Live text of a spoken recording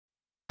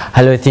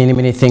Hello,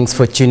 many thanks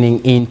for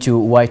tuning in to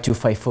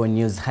Y254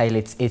 News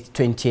Highlights. It's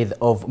 20th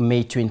of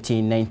May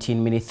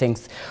 2019. Many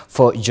thanks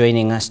for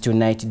joining us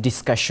tonight.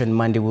 Discussion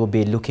Monday will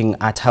be looking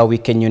at how we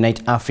can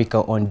unite Africa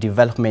on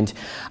development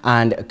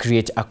and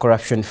create a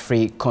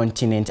corruption-free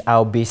continent.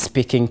 I'll be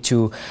speaking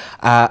to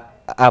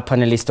our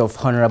panelist of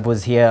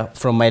honorables here.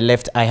 From my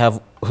left, I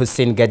have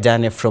Hussein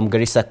Gadane from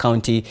Garissa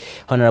County,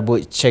 Honorable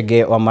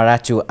Chege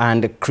Wamaratu,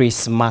 and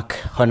Chris Mack,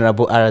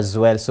 Honorable R as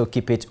well. So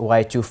keep it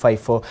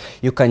Y254.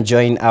 You can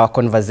join our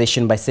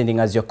conversation by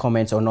sending us your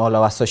comments on all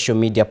our social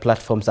media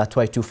platforms at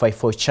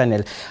Y254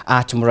 channel.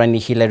 At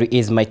Murani Hillary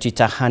is my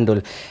Twitter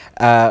handle.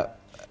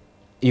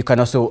 You can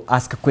also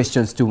ask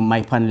questions to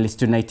my panelists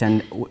tonight,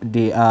 and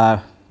they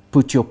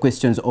put your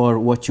questions or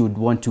what you would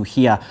want to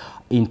hear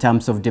in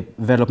terms of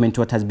development,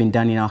 what has been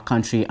done in our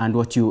country and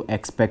what you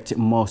expect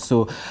more.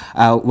 So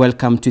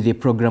welcome to the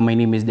program. My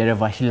name is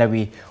Dereva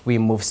Hillary. We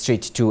move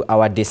straight to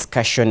our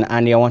discussion,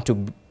 and I want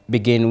to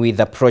begin with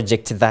a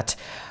project that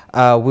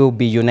will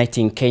be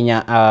uniting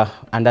Kenya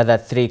and other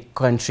three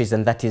countries,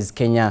 and that is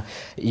Kenya,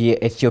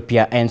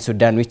 Ethiopia and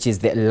Sudan, which is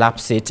the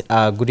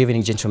LAPSSET. Good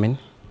evening, gentlemen.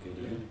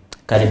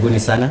 Karibuni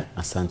sana.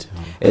 Asante.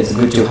 It's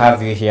good to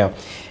have you here.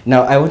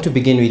 Now, I want to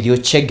begin with you,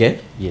 Chege.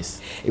 Yes.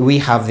 We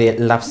have the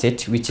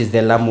LAPSSET, which is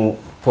the Lamu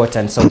Port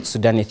and South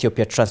Sudan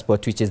Ethiopia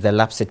Transport, which is the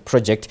LAPSSET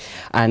project,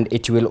 and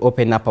it will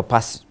open up a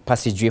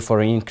passageway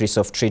for an increase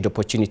of trade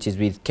opportunities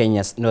with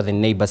Kenya's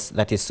northern neighbors,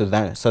 that is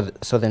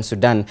Southern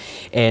Sudan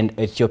and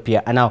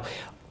Ethiopia. And now,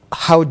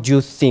 how do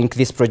you think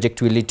this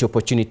project will lead to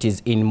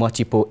opportunities in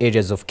multiple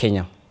areas of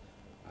Kenya?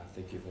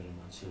 Thank you very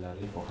much,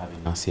 Hilary, for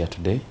having us here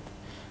today.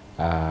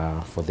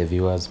 For the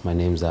viewers, my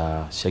name is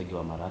Chege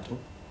Wamaratu.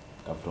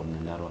 I'm from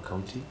Nyandarua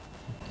County.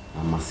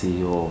 I'm a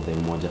CEO of the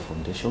Umoja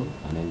Foundation,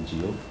 an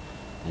NGO,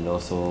 and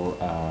also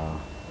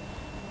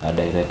a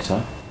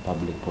director,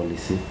 public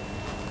policy,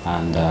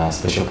 and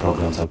special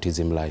programs,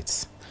 Autism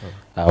Lights.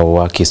 Our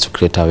work is to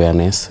create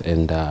awareness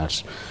and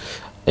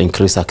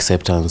increase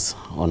acceptance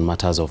on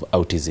matters of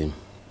autism.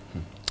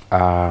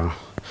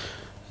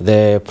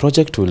 The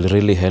project will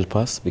really help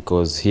us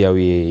because here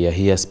we are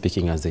here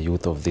speaking as the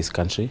youth of this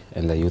country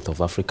and the youth of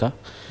Africa.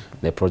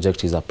 The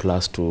project is a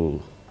plus to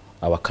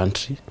our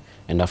country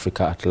and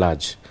Africa at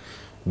large,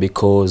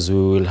 because we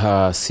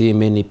will see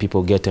many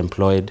people get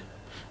employed,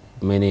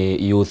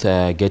 many youth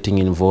getting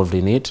involved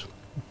in it,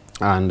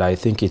 and I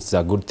think it's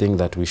a good thing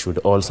that we should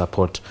all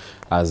support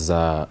as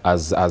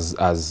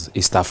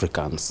East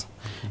Africans.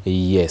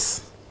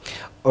 Yes.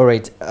 All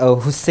right,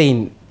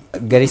 Hussein,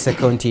 Garissa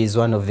County is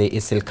one of the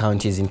ESL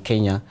counties in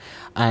Kenya,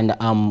 and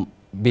I'm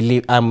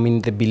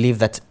in the belief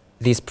that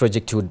this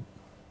project would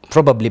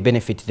probably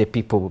benefit the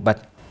people.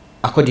 But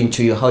according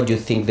to you, how do you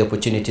think the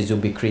opportunities will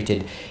be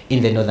created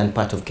in the northern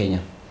part of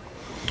Kenya?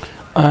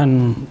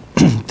 And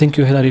thank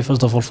you, Hilary,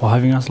 first of all, for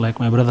having us. Like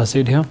my brother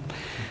said here,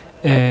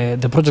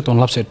 the project on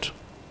LAPSSET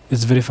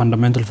is very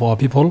fundamental for our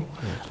people.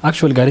 Yes.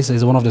 Actually, Garissa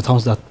is one of the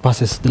towns that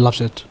passes the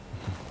LAPSSET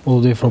all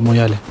the way from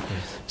Moyale. Yes.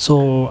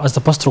 So as the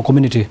pastoral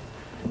community,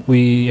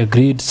 we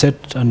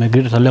set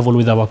at a level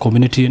with our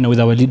community and with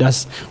our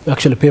leaders. We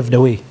actually paved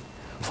the way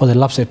for the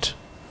LAPSSET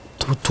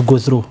to go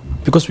through,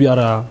 because we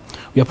are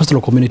a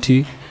pastoral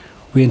community.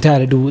 We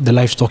entirely do the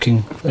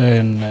livestocking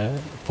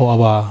and for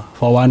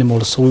our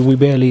animals. So we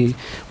barely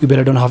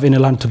don't have any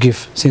land to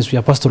give since we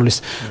are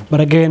pastoralists.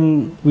 But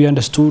again, we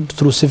understood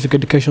through civic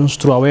educations,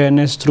 through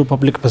awareness, through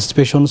public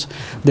participations,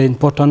 the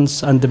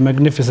importance and the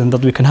magnificence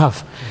that we can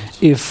have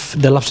if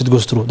the LAPSSET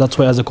goes through. That's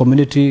why as a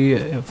community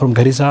from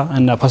Garissa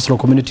and a pastoral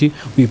community,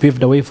 we paved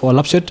the way for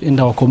LAPSSET in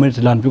our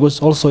community land, because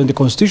also in the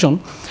constitution,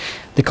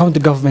 the county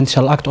government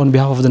shall act on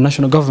behalf of the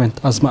national government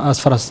as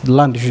far as the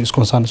land issue is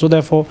concerned. So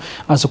therefore,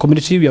 as a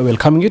community, we are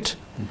welcoming it.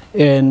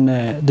 And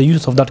the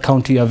youth of that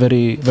county are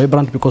very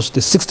vibrant, because the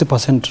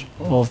 60%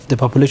 of the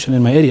population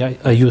in my area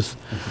are youth.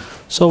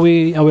 So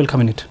we are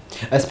welcoming it.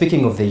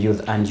 Speaking of the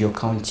youth and your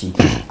county,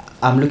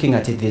 I'm looking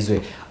at it this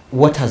way.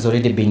 What has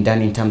already been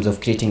done in terms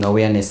of creating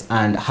awareness,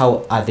 and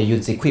how are the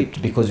youths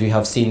equipped? Because we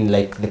have seen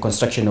like the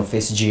construction of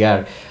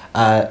SGR,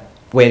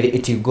 where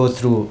it will go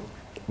through.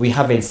 We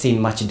haven't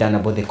seen much done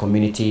about the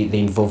community, the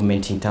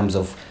involvement in terms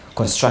of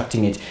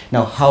constructing it.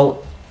 Now, how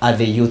are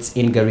the youths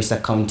in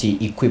Garissa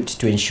County equipped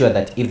to ensure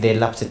that if the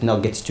LAPSSET now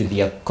gets to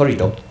their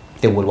corridor,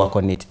 they will work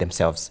on it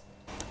themselves?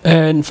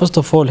 And first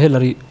of all,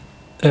 Hilary,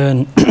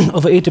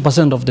 over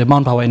 80% of the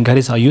manpower in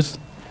Garissa are youth.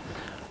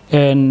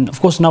 And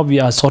of course, now we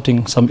are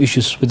sorting some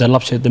issues with the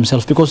LAPSSET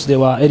themselves, because there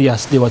were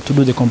areas they were to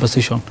do the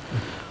compensation.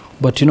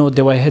 But you know,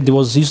 there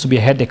used to be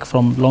a headache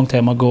from long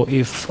time ago.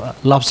 If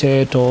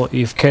LAPSSET or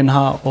if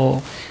Kenha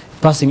or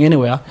passing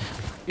anywhere,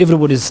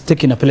 everybody's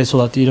taking a place so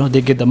that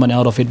they get the money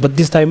out of it. But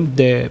this time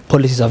the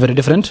policies are very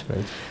different.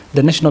 Right.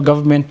 The national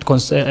government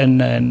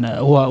and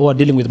who are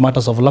dealing with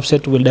matters of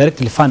LAPSSET will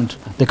directly fund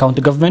the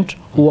county government,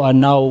 who are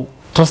now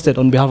trusted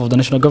on behalf of the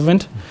national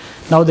government.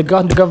 Now the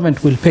county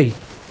government will pay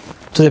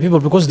to the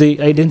people because they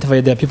identify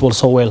their people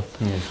so well.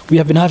 We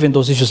have been having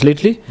those issues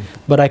lately,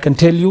 but I can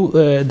tell you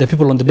the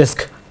people on the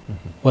desk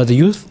were the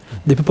youth.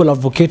 The people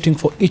advocating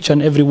for each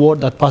and every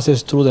ward that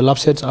passes through the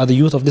LAPSSET are the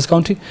youth of this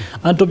county.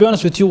 And to be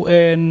honest with you,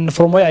 and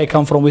from where I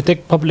come from, we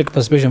take public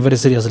participation very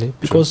seriously,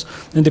 because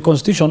in the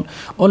Constitution,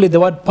 only the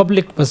word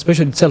public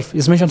participation itself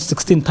is mentioned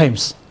 16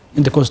 times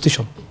in the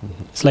Constitution.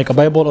 It's like a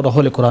Bible or the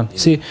Holy Quran.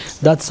 See,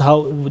 that's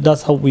how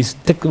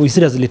we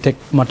seriously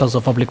take matters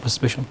of public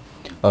participation.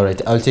 All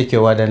right, I'll take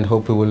your word and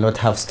hope we will not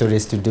have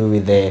stories to do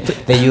with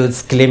the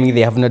youths claiming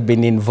they have not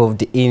been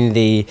involved in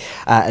the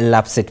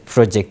LAPSSET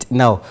project.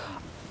 Now,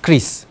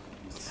 Chris,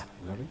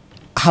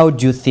 how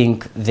do you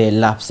think the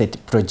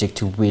LAPSSET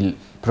project will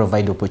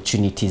provide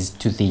opportunities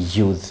to the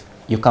youth?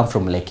 You come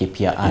from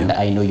Laikipia, and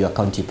I know your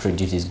county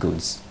produces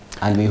goods,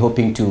 and we're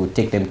hoping to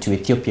take them to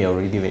Ethiopia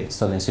or even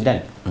Southern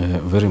Sudan.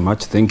 Very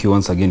much. Thank you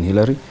once again,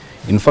 Hilary.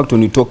 In fact,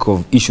 when you talk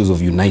of issues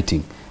of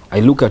uniting, I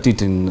look at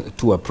it in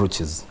two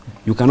approaches.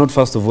 You cannot,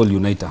 first of all,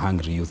 unite a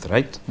hungry youth,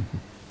 right?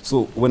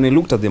 So when I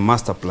looked at the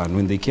master plan,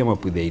 when they came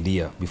up with the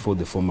idea before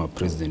the former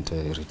president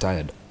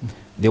retired,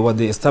 there were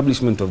the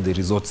establishment of the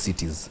resort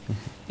cities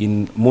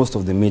in most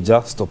of the major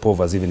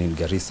stopovers, even in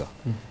Garissa.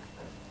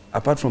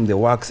 Apart from the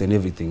works and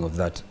everything of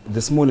that,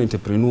 the small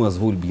entrepreneurs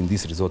who will be in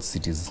these resort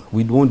cities,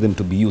 we'd want them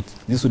to be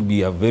youth. This would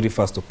be a very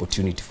first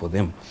opportunity for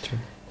them. Sure.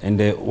 And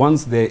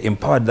once they're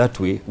empowered that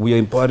way, we are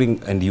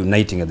empowering and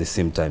uniting at the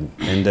same time.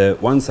 And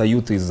once a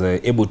youth is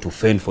able to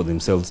fend for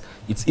themselves,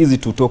 it's easy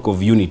to talk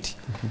of unity.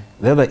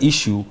 The other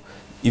issue,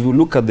 if you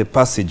look at the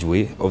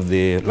passageway of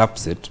the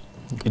LAPSSET,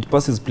 it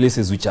passes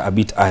places which are a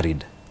bit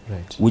arid,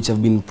 which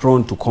have been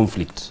prone to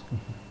conflict.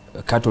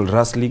 Cattle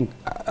rustling,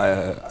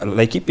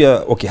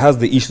 Laikipia, okay, has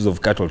the issues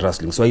of cattle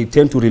rustling. So I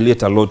tend to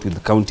relate a lot with the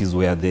counties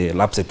where the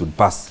LAPSSET would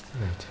pass.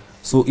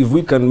 So if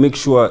we can make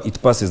sure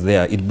it passes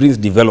there, it brings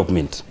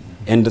development.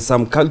 And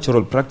some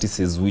cultural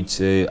practices which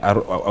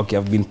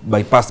have been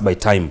bypassed by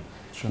time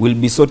will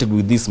be sorted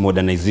with this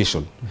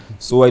modernization.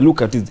 So I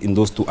look at it in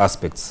those two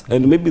aspects.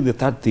 And maybe the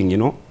third thing, you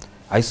know,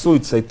 I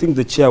think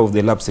the chair of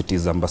the LAPSSET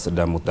is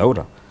Ambassador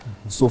Mutaura.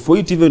 So for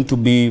it even to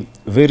be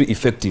very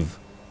effective,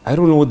 I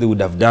don't know what they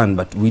would have done,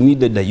 but we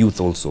needed the youth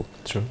also.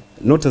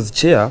 Not as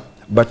chair,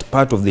 but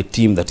part of the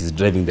team that is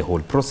driving the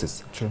whole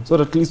process.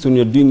 So at least when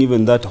you're doing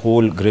even that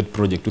whole great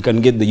project, we can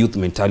get the youth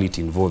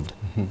mentality involved.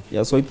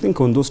 Yeah, so I think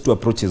on those two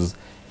approaches,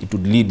 it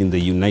would lead in the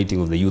uniting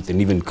of the youth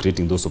and even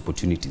creating those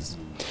opportunities.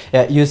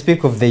 Yeah, you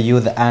speak of the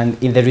youth,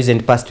 and in the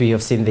recent past we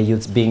have seen the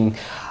youth being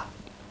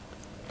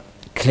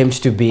claimed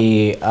to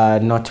be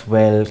not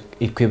well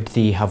equipped.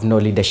 They have no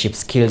leadership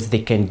skills,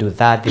 they can do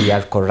that, they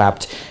are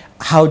corrupt.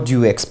 How do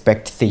you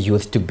expect the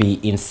youth to be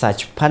in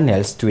such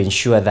panels to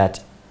ensure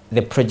that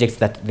the projects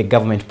that the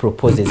government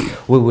proposes,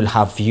 we will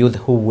have youth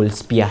who will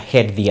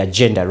spearhead the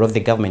agenda of the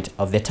government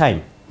of the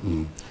time?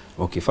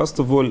 Okay, first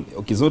of all,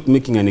 okay, it's not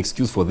making an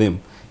excuse for them.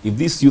 If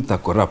these youth are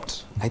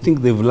corrupt, I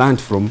think they've learned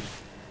from,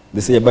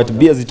 they say, but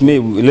be as it may,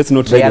 let's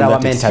not try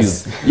that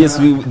excuse. Yes,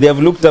 they have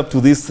looked up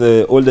to this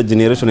older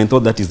generation and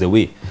thought that is the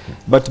way.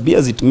 But be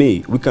as it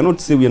may, we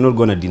cannot say we are not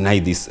going to deny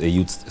these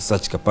youth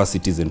such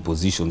capacities and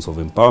positions of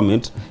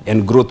empowerment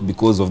and growth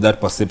because of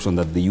that perception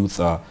that the youth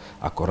are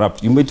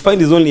corrupt. You might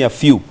find it's only a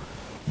few,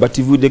 but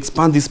if we'd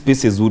expand these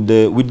spaces,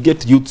 we'd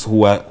get youths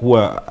who are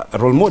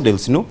role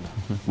models, you know.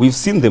 We've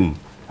seen them.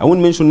 I won't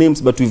mention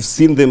names, but we've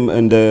seen them,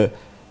 and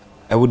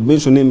I would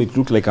mention name, it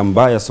looks like I'm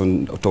biased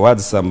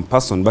towards some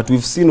person, but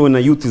we've seen when a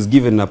youth is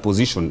given a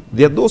position,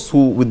 there are those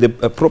who, with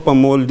the proper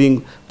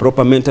molding,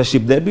 proper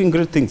mentorship, they're doing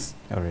great things.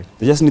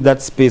 They just need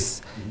that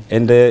space,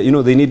 and you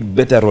know, they need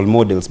better role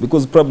models,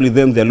 because probably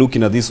then they're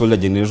looking at this older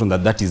generation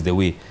that is the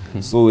way.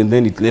 So, and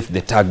then it left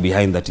the tag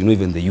behind that, you know,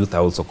 even the youth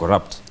are also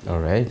corrupt. All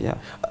right. Yeah.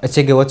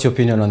 Chege, what's your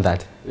opinion on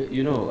that?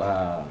 You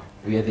know,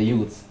 we are the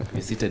youth.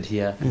 We're seated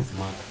here.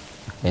 Mark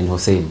and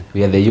Hussein,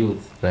 we are the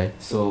youth, right?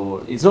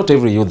 So it's not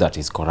every youth that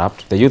is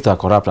corrupt. The youth are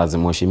corrupt, as the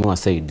Mheshimiwa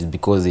said,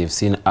 because they've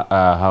seen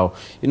how,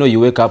 you know, you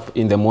wake up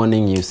in the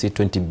morning, you see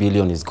 20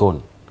 billion is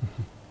gone.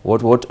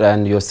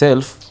 And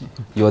yourself,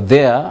 you're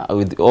there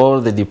with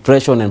all the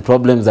depression and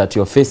problems that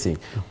you're facing.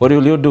 What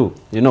will you do?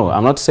 You know,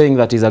 I'm not saying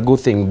that is a good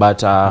thing,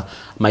 but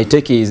my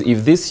take is,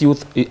 if this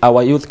youth,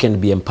 our youth can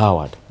be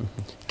empowered,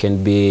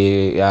 can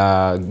be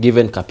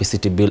given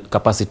capacity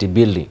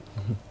building,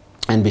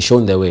 and be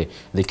shown the way,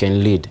 they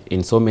can lead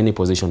in so many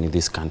positions in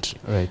this country.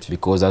 Right.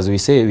 Because as we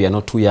say, we are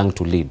not too young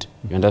to lead.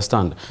 You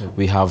understand? Yeah.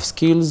 We have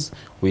skills,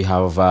 we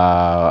have,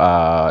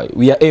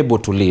 we are able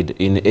to lead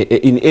in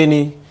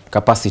any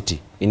capacity,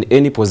 in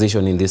any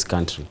position in this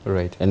country.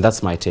 Right. And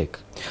that's my take.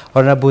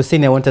 Honorable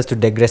Hussein, I want us to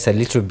digress a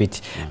little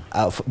bit,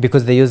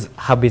 because the youth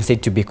have been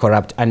said to be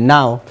corrupt, and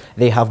now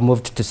they have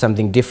moved to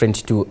something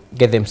different to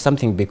get them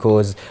something,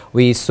 because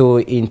we saw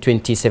in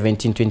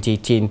 2017,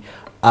 2018,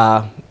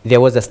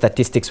 there was a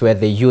statistics where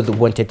the youth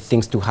wanted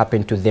things to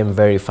happen to them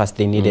very fast.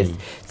 They needed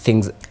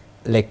things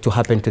like to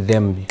happen to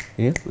them,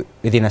 you know,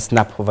 within a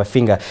snap of a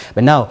finger.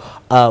 But now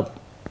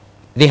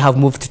they have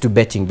moved to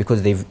betting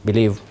because they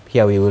believe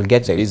here we will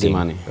get the easy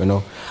money, you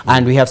know.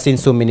 And we have seen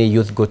so many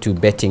youth go to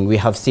betting. We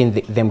have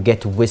seen them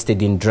get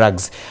wasted in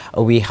drugs.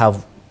 We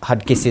have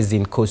had cases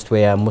in Coast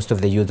where most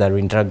of the youth are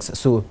in drugs.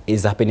 So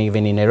is happening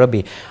even in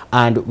Nairobi.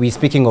 And we're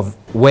speaking of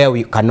where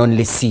we can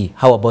only see.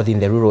 How about in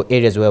the rural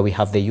areas where we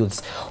have the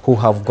youths who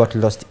have got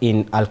lost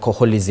in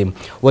alcoholism?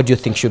 What do you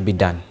think should be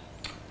done?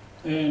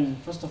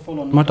 First of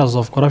all, on matters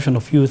of corruption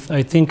of youth,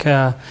 I think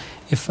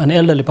if an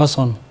elderly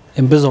person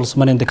embezzles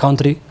money in the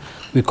country,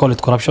 we call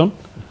it corruption.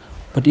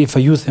 But if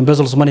a youth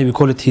embezzles money, we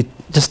call it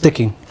just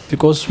taking,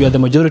 because we are the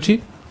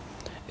majority.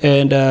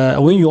 And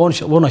when you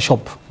own a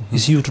shop,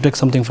 it's you to take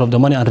something from the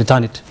money and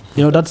return it.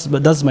 You know,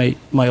 that's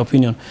my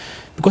opinion.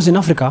 Because in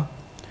Africa,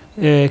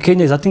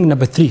 Kenya is, I think,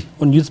 number 3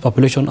 on youth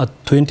population at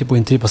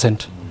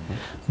 20.3%.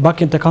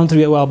 Back in the country,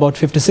 we were about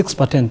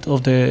 56%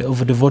 of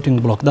the voting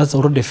bloc. That's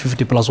already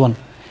 50+1.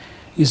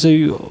 You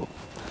see,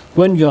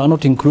 when you are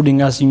not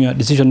including us in your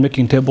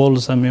decision-making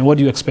tables, I mean, what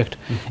do you expect?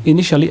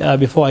 Initially,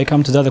 before I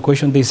come to the other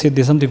question, they said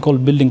there's something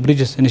called Building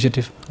Bridges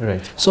Initiative.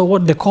 Right. So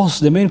what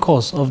the main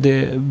cause of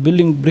the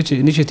Building Bridges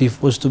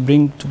Initiative was to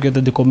bring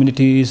together the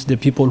communities, the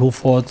people who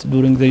fought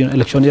during the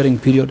electioneering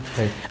period,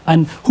 right,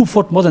 and who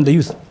fought more than the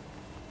youth.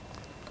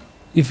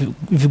 If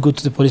you go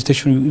to the police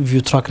station, if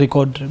you track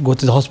record, go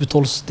to the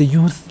hospitals, the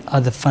youth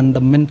are the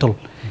fundamental.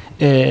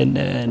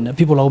 And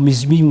people are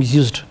being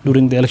misused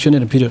during the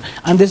electioneering period.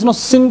 And there's no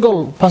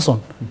single person,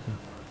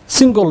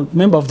 single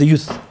member of the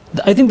youth.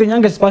 I think the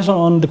youngest person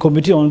on the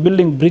committee on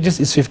building bridges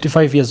is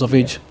 55 years of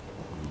age.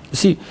 You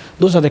see,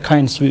 those are the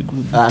kinds we...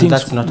 And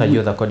that's not a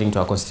youth according to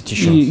our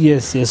constitution.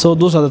 Yes, yes. So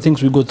those are the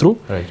things we go through.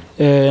 Right.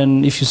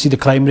 And if you see the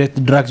crime rate,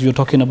 the drugs you're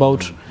talking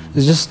about,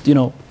 it's just, you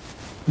know,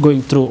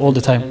 going through all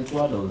the time. And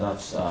to add on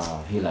that,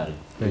 Hillary,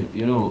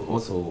 you know,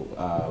 also,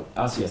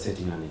 as we are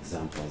setting an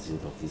example as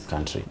youth of this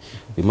country,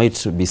 we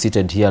might be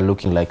seated here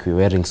looking like we're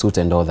wearing suit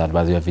and all that,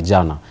 but we are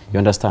vijana, you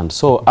understand?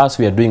 So as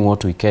we are doing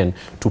what we can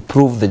to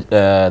prove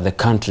the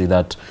country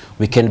that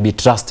we can be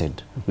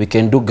trusted, we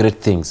can do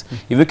great things.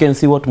 If you can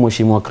see what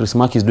Mheshimiwa Chris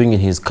Mark is doing in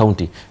his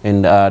county,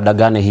 and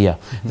Dagane here,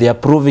 they are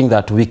proving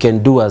that we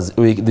can do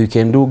we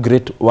can do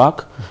great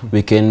work,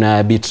 we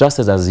can be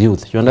trusted as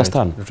youth, you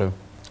understand? Right.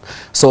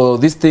 So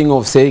this thing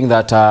of saying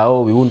that,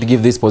 oh, we won't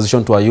give this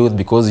position to our youth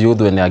because youth,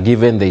 when they are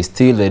given, they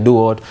steal, they do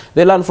what?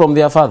 They learn from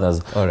their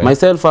fathers. Right.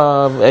 Myself,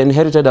 I've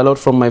inherited a lot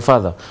from my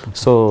father.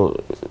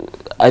 So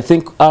I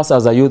think us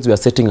as a youth, we are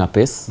setting a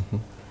pace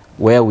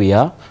where we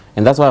are.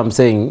 And that's why I'm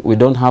saying we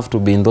don't have to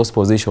be in those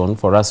positions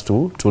for us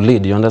to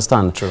lead, you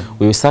understand? True.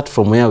 We start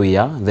from where we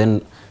are,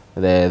 then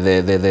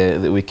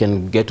we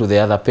can get to the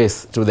other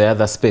pace, to the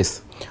other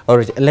space. All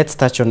right, let's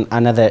touch on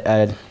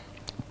another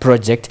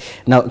project.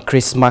 Now,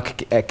 Chris Mark,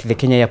 the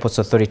Kenya Airports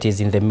Authority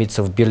is in the midst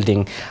of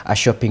building a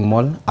shopping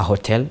mall, a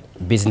hotel,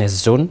 business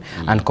zone,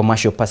 and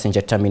commercial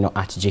passenger terminal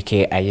at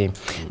JKIA.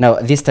 Now,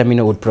 this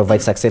terminal would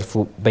provide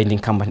successful binding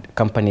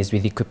companies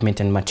with equipment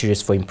and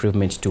materials for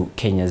improvement to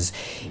Kenya's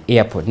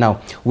airport.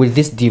 Now, will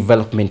this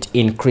development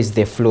increase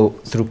the flow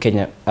through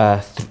Kenya,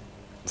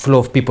 flow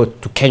of people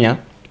to Kenya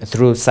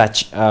through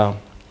such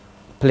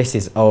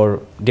places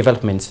or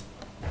developments?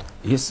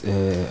 Yes,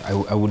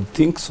 I would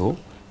think so,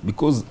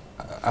 because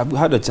I've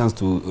had a chance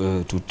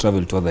to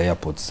travel to other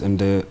airports,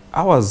 and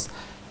ours,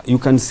 you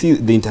can see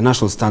the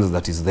international standards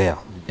that is there.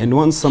 And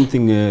once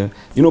something, you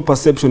know,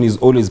 perception is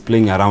always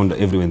playing around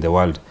everywhere in the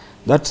world.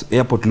 That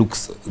airport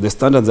looks, the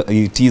standards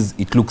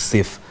it looks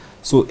safe.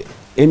 So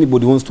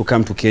anybody wants to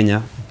come to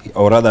Kenya,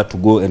 or rather to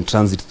go and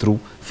transit through,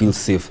 feels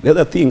safe. The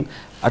other thing,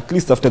 at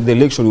least after the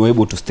election, we were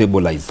able to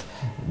stabilize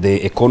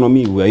the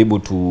economy, we were able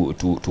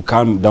to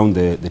calm down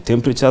the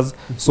temperatures.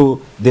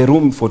 So the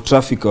room for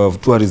traffic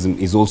of tourism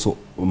is also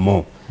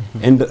more.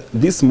 And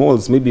these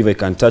malls, maybe if I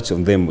can touch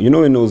on them, you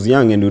know, when I was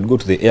young and we would go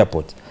to the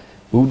airport,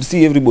 we would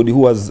see everybody who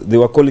was, they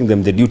were calling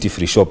them the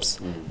duty-free shops.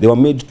 They were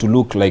made to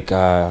look like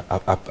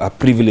a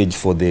privilege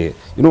for the,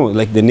 you know,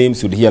 like the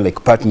names you'd hear, like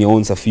Patney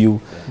owns a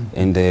few,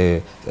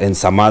 and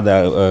some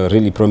other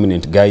really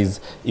prominent guys.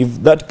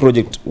 If that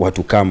project were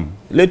to come,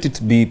 let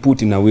it be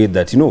put in a way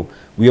that, you know,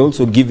 we're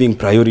also giving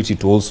priority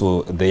to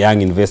also the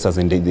young investors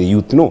and the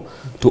youth, no,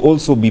 to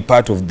also be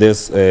part of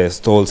this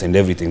stalls and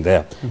everything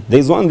there.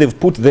 There's one they've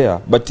put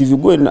there, but if you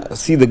go and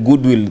see the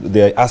goodwill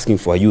they're asking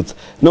for a youth,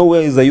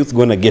 nowhere is the youth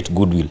going to get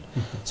goodwill.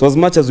 So as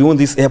much as we want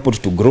this airport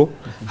to grow,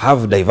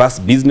 have diverse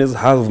business,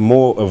 have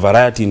more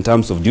variety in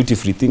terms of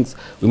duty-free things,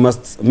 we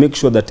must make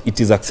sure that it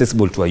is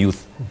accessible to a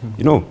youth,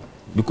 you know.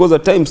 Because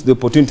at times the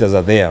opportunities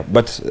are there,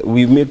 but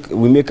we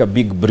make a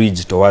big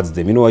bridge towards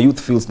them. You know, a youth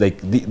feels like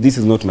this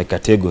is not my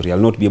category. I'll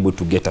not be able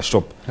to get a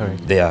shop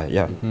there.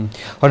 Yeah.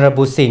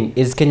 Honorable Singh,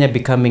 is Kenya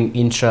becoming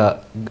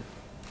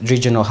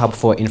intra-regional hub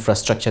for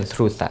infrastructure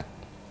through that?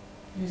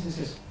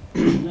 Yes.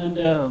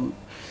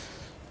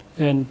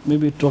 And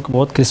maybe talk about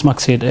what Chris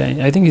Mark said.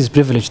 I think he's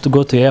privileged to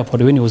go to the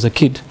airport when he was a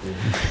kid.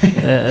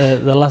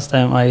 The last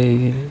time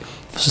I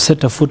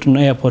set a foot in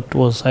the airport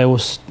I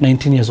was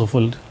 19 years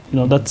old. You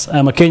know,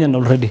 I'm a Kenyan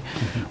already,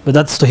 but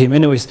that's to him.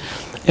 Anyways,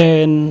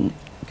 and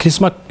Chris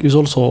Mark is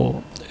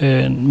also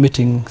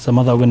meeting some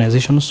other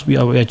organizations which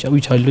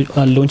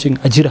are launching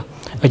Ajira.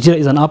 Ajira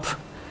is an app,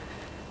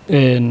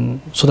 and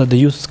so that the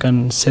youth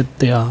can set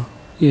their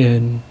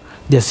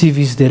their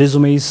CVs, their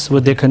resumes,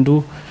 what they can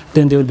do.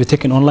 Then they will be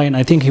taken online.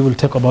 I think he will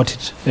talk about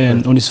it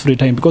on his free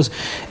time, because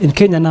in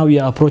Kenya now we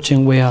are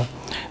approaching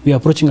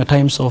at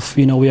times of,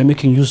 we are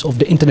making use of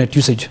the internet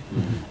usage.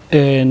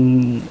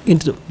 And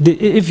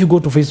if you go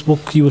to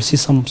Facebook, you will see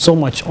so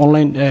much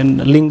online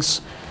and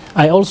links.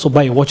 I also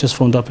buy watches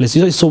from that place.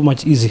 It's so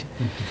much easy.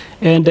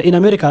 And in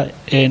America,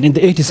 and in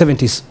the 80s,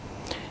 70s,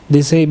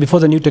 they say before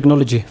the new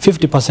technology,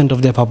 50%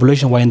 of their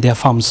population were in their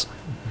farms,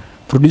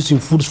 producing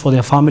foods for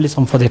their families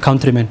and for their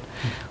countrymen.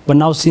 But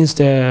now, since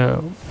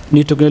the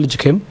new technology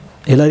came,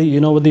 Hillary, you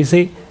know what they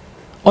say?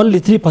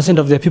 Only 3%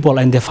 of their people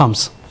are in their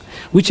farms,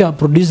 which are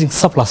producing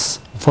surplus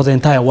for the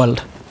entire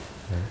world.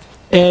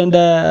 And,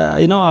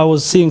 I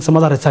was seeing some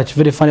other research,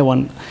 very funny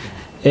one.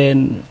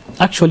 And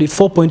actually,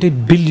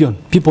 4.8 billion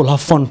people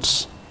have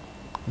phones.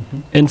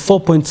 And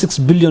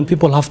 4.6 billion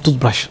people have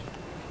toothbrush.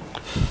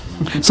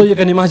 So you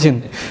can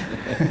imagine.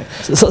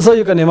 So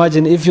you can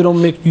imagine, if you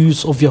don't make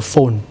use of your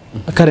phone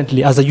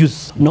currently as a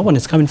youth, no one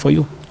is coming for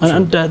you.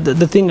 And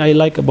the thing I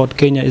like about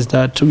Kenya is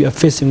that we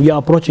are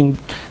approaching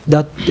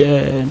that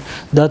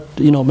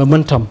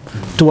momentum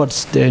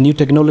towards the new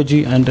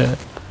technology and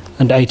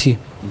IT.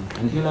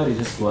 And Hillary,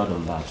 just to add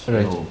on that,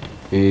 right.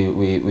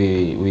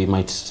 We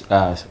might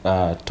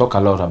talk a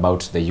lot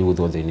about the youth.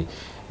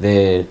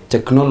 The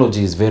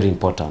technology is very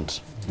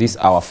important. These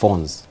are our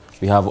phones.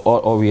 We have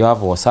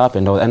WhatsApp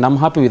and I'm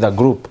happy with a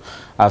group.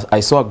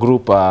 I saw a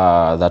group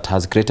that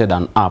has created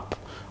an app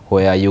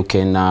where you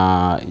can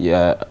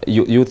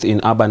youth in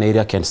urban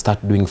area can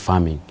start doing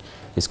farming.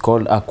 It's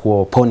called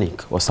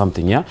aquaponic or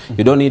something. Yeah,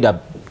 you don't need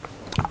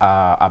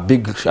a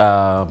big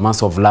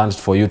mass of land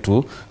for you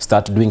to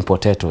start doing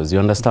potatoes. You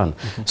understand?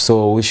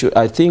 So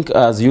I think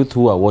as youth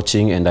who are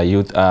watching and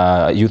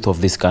youth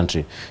of this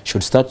country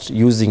should start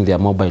using their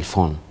mobile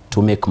phone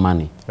to make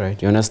money.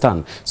 Right. You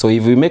understand? So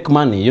if we make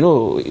money,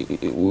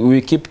 we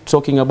keep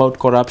talking about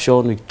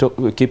corruption,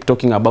 we keep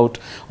talking about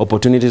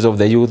opportunities of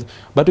the youth,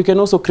 but we can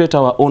also create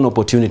our own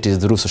opportunities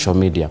through social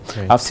media.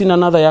 Right. I've seen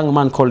another young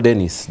man called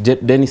Dennis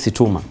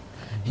Ituma.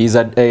 He's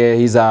a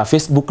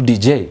Facebook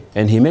DJ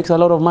and he makes a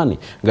lot of money.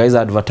 Guys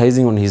are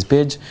advertising on his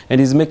page and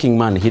he's making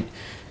money.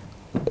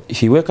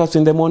 He wakes up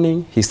in the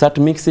morning, he starts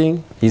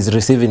mixing, he's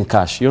receiving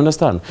cash. You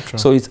understand? Sure.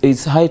 So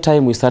it's high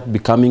time we start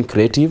becoming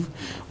creative.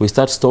 We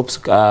stop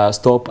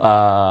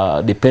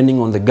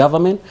depending on the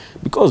government,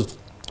 because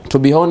to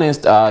be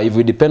honest, if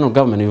we depend on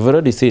government, we've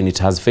already seen it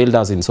has failed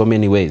us in so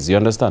many ways. You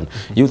understand?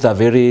 Youth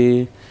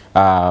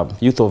are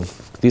youth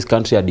of this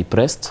country are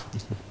depressed.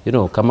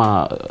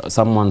 Kama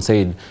someone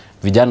said,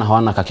 vijana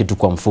hawana kakitu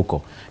kwa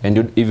mfuko.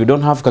 And if you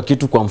don't have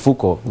kakitu kwa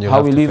mfuko,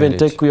 how will you even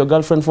take your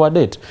girlfriend for a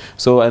date?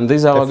 So, and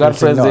these are our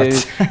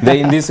girlfriends, they're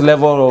in this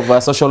level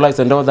of social life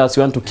and all that,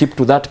 so you want to keep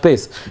to that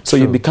pace. So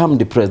you become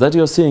depressed. That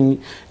you're seeing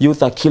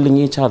youth are killing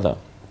each other.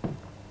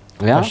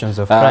 Yeah? Questions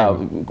of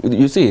crime.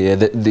 You see,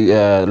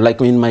 like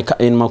in my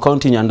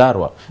county,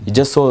 Nyandarua, you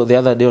just saw the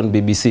other day on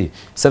BBC,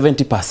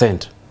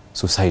 70%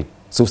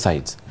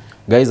 suicides.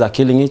 Guys are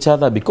killing each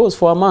other because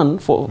for a man,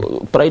 for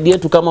pride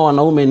yetu kama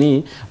wanaume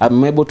ni,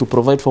 I'm able to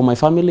provide for my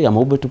family, I'm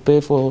able to pay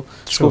for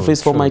school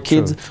fees for my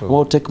kids,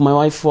 or take my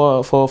wife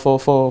for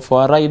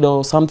a ride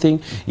or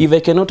something. If I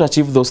cannot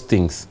achieve those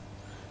things,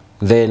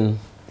 then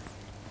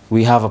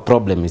we have a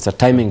problem. It's a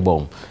timing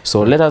bomb.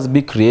 So let us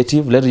be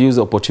creative. Let's use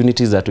the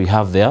opportunities that we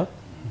have there.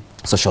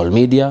 Social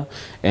media,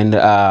 and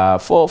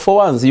for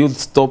once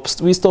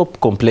we stop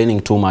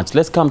complaining too much.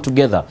 Let's come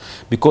together,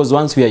 because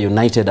once we are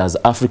united as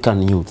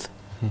African youth,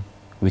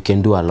 we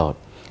can do a lot.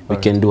 We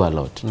can do a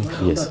lot.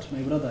 Yes.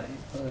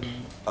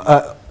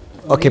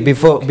 Okay,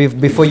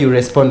 before you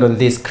respond on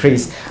this,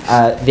 Chris,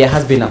 there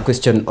has been a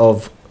question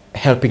of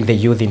helping the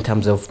youth in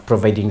terms of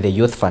providing the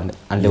youth fund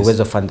and the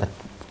Wezo fund that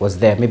was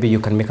there. Maybe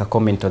you can make a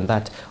comment on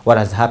that. What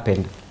has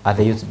happened? Are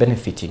the youth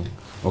benefiting?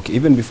 Okay,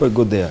 even before I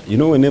go there,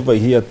 whenever I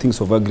hear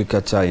things of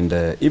agriculture and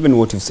even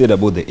what you've said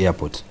about the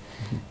airport,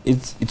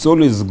 it's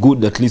always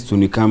good, at least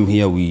when we come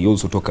here, we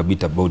also talk a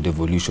bit about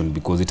devolution,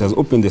 because it has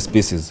opened the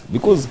spaces.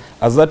 Because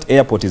as that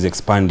airport is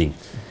expanding,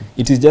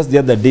 it is just the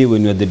other day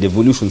when we were at the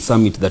devolution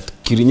summit that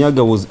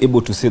Kirinyaga was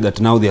able to say that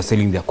now they are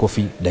selling their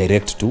coffee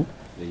direct to.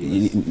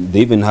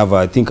 They even have,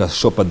 I think, a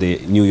shop at the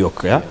New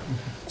York. Yeah?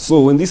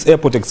 So when this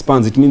airport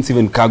expands, it means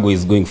even cargo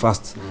is going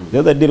fast. The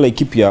other day,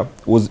 Laikipia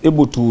was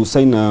able to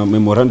sign a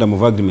memorandum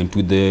of agreement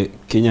with the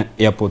Kenya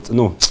Airport,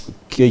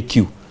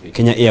 KQ.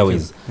 Kenya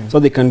Airways, so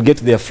they can get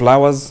their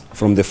flowers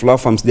from the flower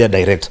farms there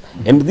direct.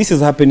 And this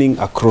is happening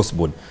across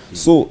board.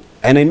 So,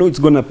 and I know it's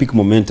going to pick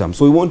momentum.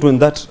 So we want, when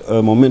that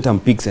momentum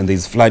picks and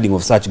there's flooding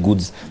of such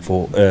goods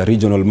for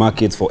regional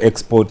markets, for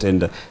export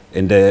and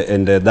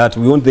that,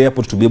 we want the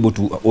airport to be able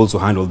to also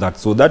handle that.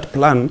 So that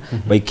plan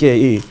by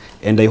KIA,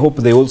 and I hope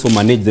they also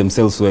manage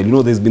themselves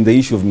well. There's been the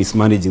issue of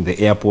mismanaging the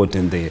airport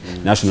and the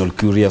national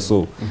courier.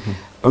 So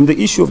on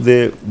the issue of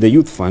the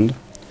youth fund,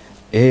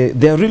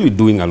 they are really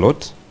doing a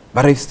lot.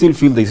 But I still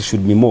feel there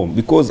should be more,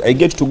 because I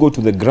get to go to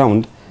the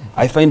ground.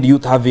 I find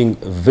youth having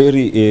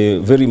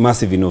very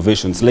massive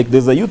innovations. Like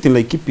there's a youth in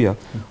Laikipia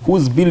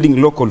who's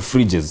building local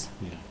fridges.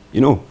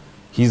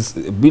 He's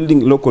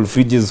building local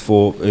fridges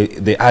for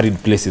the arid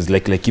places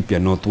like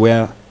Laikipia North,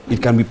 where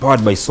it can be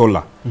powered by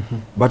solar.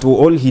 But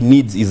all he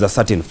needs is a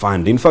certain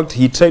fund. In fact,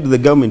 he tried the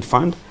government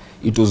fund.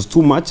 It was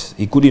too much.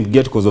 He couldn't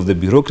get because of the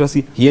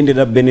bureaucracy. He ended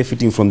up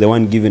benefiting from the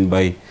one given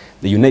by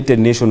the United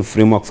Nations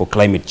Framework for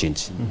Climate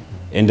Change.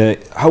 And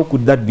how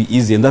could that be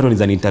easy? And that one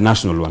is an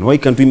international one. Why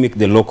can't we make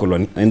the local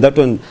one? And that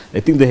one, I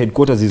think the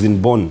headquarters is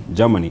in Bonn,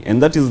 Germany.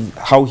 And that is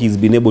how he's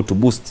been able to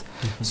boost.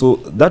 So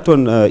that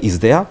one is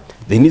there.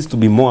 There needs to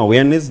be more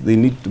awareness. They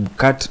need to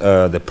cut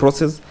the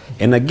process.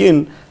 And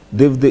again,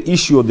 the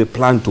issue of the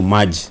plan to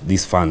merge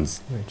these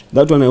funds.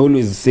 That one I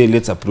always say,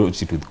 let's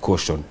approach it with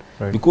caution.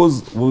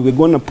 Because we're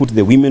going to put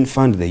the women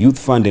fund, the youth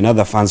fund, and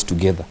other funds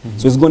together.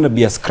 So it's going to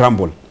be a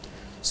scramble.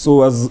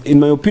 So as in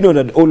my opinion,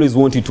 I'd always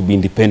want it to be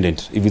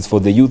independent if it's for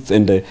the youth.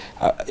 And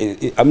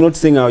I'm not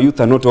saying our youth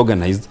are not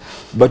organized,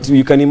 but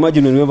you can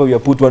imagine whenever we are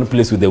put one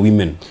place with the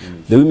women.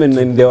 The women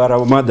and they are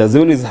our mothers, they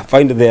always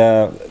find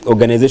their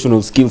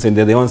organizational skills and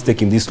they're the ones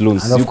taking these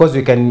loans. And of course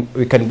we can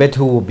bet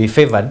who will be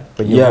favored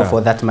when you go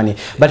for that money.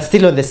 But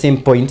still on the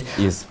same point,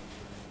 yes.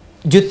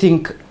 Do you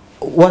think,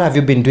 what have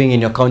you been doing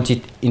in your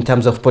county in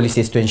terms of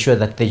policies to ensure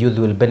that the youth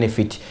will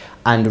benefit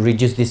and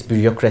reduce this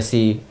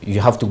bureaucracy? You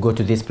have to go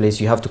to this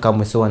place, you have to come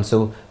with so and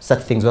so,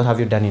 such things. What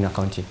have you done in your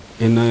county?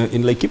 In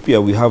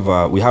Laikipia,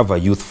 we have a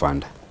youth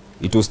fund.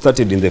 It was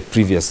started in the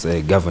previous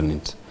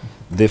government.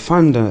 The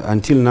fund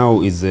until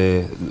now is,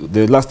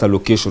 the last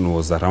allocation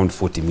was around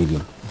 40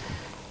 million.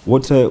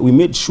 What we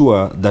made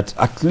sure that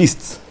at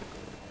least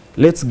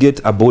let's get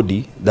a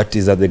body that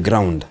is at the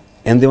ground.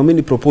 And there were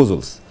many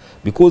proposals.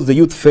 Because the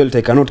youth felt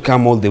I cannot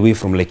come all the way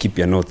from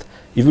Laikipia North.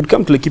 If you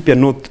come to Laikipia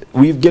North,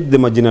 we get the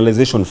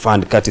marginalization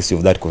fund courtesy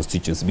of that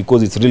constituency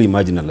because it's really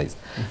marginalized.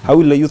 How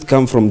will the youth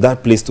come from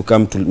that place to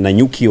come to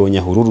Nanyuki or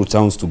Nyahururu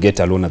towns to get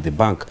a loan at the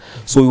bank?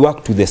 So we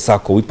worked with the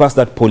SACCO. We passed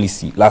that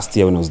policy last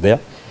year when I was there.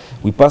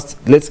 We passed,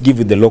 let's give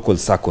it the local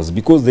SACCOs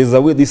because there's a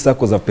way these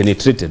SACCOs have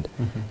penetrated.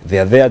 They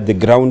are there at the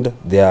ground,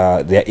 they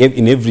are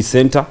in every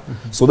center.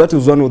 So that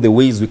is one of the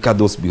ways we cut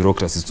those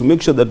bureaucracies to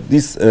make sure that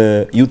this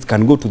youth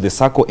can go to the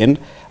SACCO and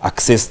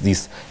access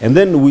this. And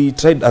then we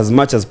tried as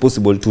much as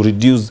possible to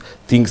reduce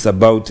things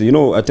about, you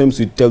know, at times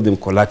we tell them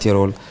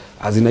collateral,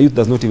 as in a youth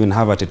does not even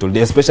have a title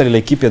deed, especially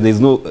like Laikipia, there is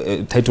no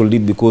title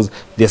deed because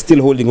they're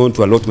still holding on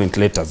to allotment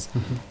letters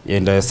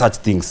and such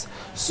things.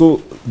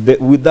 So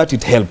with that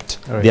it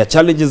helped. There are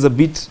challenges a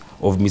bit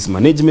of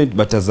mismanagement,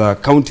 but as a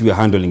county we are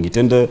handling it.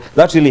 And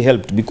that really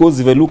helped because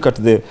if I look at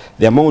the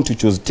amount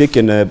which was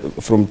taken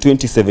from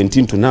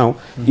 2017 to now,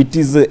 it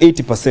is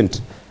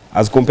 80%.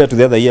 As compared to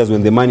the other years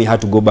when the money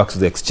had to go back to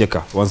the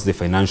exchequer once the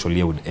financial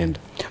year would end.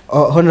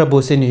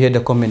 Honorable Sen, you heard the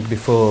comment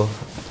before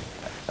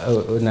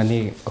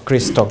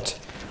Chris talked.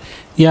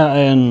 Yeah,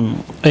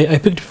 and I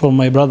picked from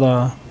my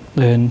brother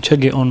and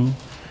Chege on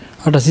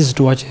hata sisi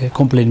tuache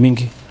complain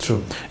mingi.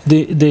 True.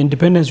 The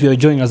independence we are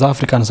enjoying as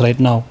Africans right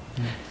now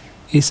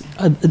is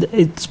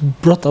it's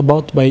brought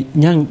about by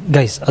young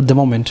guys at the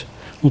moment.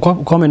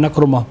 Kwame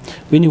Nkrumah,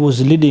 when he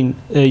was leading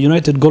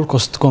United Gold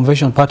Coast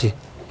Convention Party,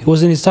 he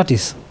was in his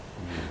 30s.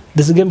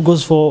 The same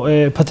goes for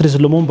Patrice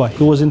Lumumba.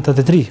 He was in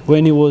 33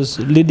 when he was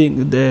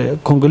leading the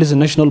Congolese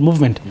national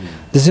movement.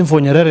 The same for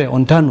Nyerere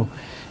on Tanu.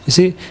 You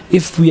see,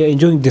 if we are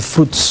enjoying the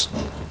fruits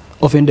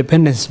of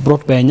independence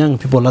brought by young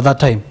people at that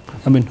time,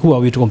 I mean, who are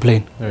we to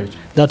complain? Right.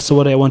 That's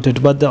what I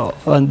wanted. But the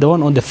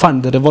one on the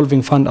fund, the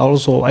revolving fund,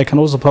 I can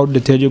also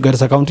proudly tell you,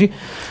 Garissa County,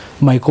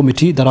 my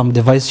committee that I'm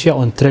the vice chair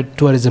on trade,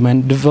 tourism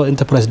and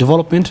enterprise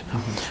development,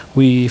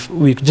 we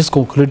just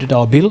concluded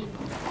our bill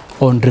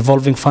on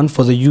revolving fund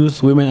for the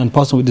youth, women and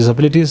persons with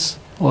disabilities,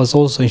 was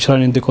also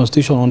enshrined in the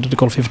Constitution on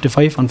Article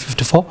 55 and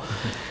 54.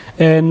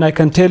 And I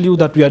can tell you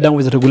that we are done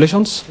with the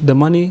regulations. The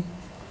money,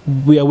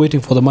 we are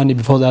waiting for the money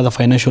before the other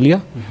financial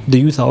year. The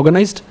youth are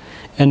organized,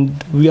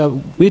 and we are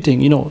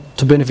waiting,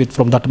 to benefit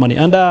from that money.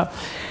 And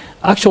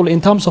actually, in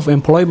terms of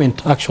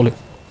employment,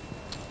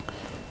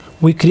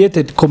 we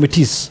created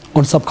committees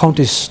on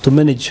sub-counties to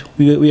manage.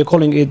 We are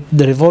calling it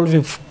the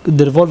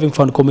revolving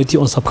fund committee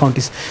on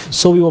sub-counties.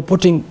 So we were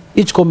putting,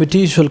 each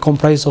committee should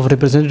comprise of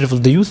representative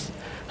of the youth,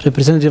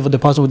 representative of the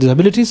person with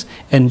disabilities,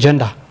 and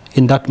gender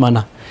in that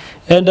manner.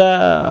 And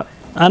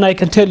I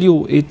can tell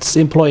you it's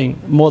employing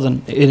more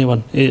than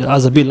anyone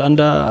as a bill.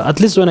 And at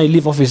least when I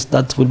leave office,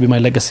 that will be my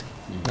legacy.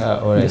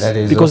 All right, yes. That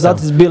is because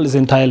awesome. That bill is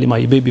entirely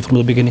my baby from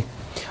the beginning.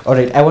 All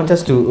right, I want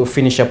us to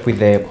finish up with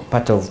the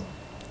part of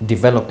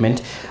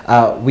development.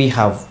 We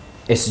have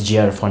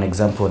SGR, for an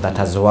example, that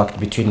has worked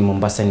between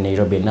Mombasa and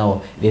Nairobi.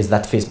 Now there's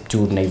that phase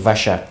to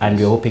Naivasha, and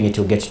we're hoping it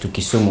will get to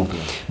Kisumu.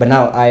 But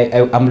now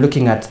I'm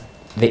looking at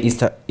the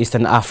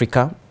Eastern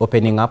Africa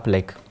opening up,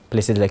 like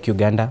places like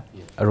Uganda,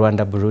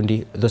 Rwanda,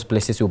 Burundi. Those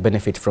places will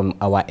benefit from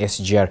our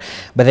SGR.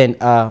 But then,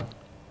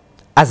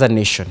 as a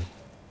nation,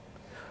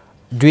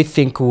 do you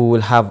think we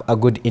will have a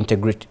good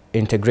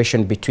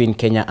integration between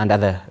Kenya and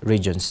other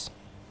regions?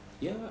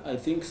 Yeah, I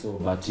think so,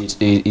 but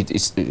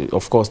it's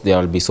of course there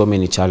will be so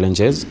many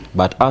challenges.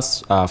 But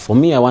for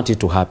me, I want it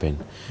to happen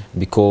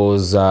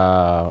because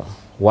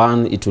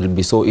one, it will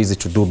be so easy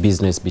to do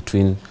business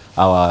between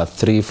our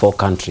 3-4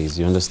 countries,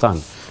 you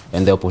understand,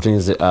 and the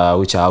opportunities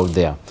which are out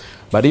there.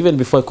 But even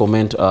before I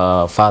comment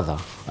further,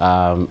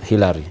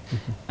 Hillary,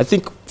 I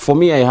think for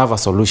me I have a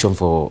solution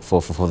for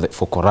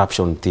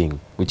corruption thing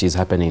which is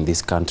happening in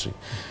this country,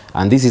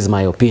 and this is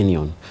my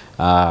opinion.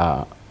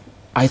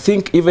 I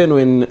think even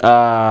when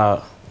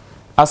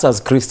us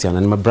as Christian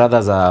and my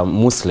brothers are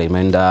Muslim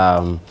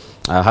and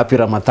happy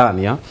Ramadan,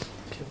 yeah,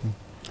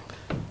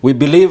 we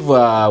believe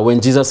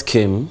when Jesus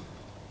came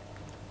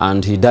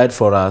and he died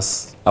for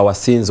us, our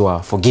sins were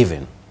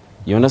forgiven.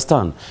 You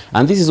understand?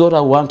 And this is what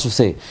I want to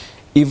say.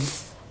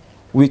 If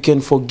we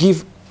can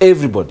forgive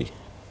everybody,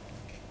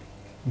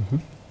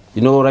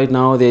 you know, right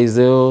now there is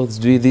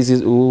this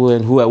is who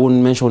and who, I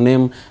wouldn't mention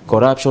name,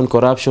 corruption,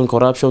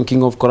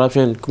 king of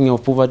corruption, king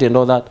of poverty and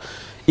all that.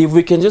 If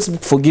we can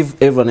just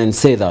forgive everyone and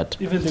say that,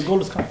 even the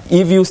gold is coming.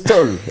 If you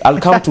stole,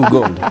 I'll come to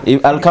gold.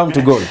 I'll come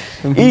to gold.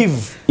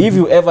 If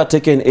you ever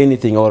taken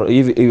anything or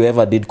if you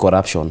ever did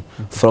corruption,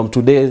 from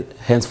today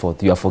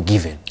henceforth you are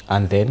forgiven.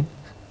 And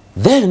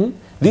then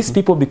these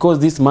people, because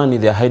this money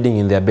they're hiding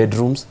in their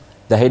bedrooms,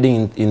 they're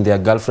hiding in their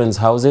girlfriends'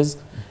 houses,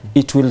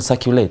 it will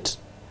circulate.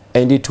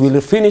 And it will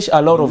finish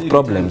a lot of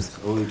problems.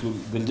 Or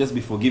they'll just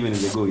be forgiven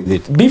and they go with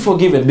it. Be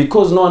forgiven,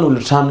 because no one will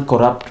return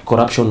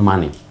corruption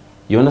money.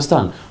 You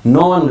understand?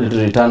 No one will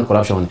return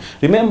corruption money.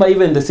 Remember,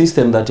 even the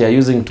system that you are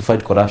using to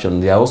fight corruption,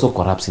 they are also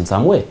corrupt in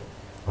some way.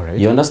 All right.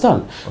 You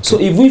understand? Okay. So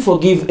if we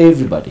forgive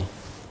everybody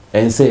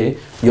and say,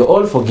 you're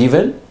all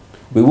forgiven,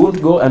 we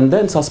won't go and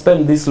then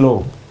suspend this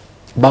law,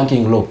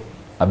 banking law,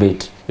 a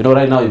bit. You know,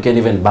 right now you can't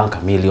even bank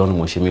 $1 million,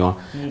 Mweshimiwa.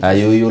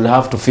 You'll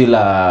have to fill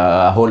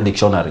a whole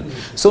dictionary.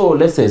 So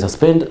let's say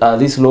suspend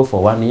this law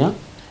for 1 year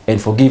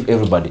and forgive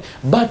everybody.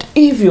 But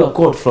if you are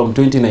caught from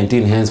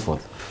 2019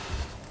 henceforth,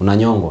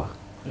 unanyongwa.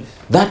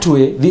 That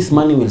way, this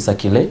money will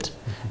circulate.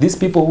 These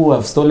people who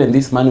have stolen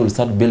this money will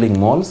start building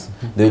malls.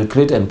 They will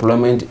create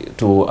employment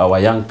to our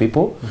young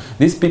people.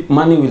 This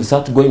money will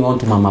start going on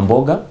to Mama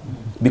Mboga.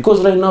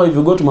 Because right now, if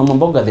you go to Mama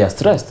Mboga, they are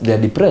stressed, they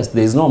are depressed,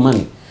 there is no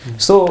money.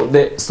 So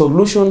the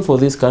solution for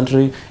this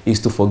country is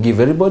to forgive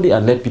everybody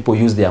and let people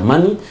use their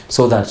money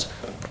so that...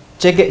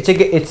 Check it,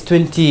 it's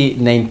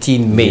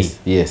 2019 May.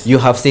 Yes. You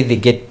have said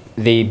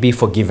they be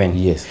forgiven.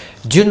 Yes.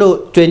 Do you know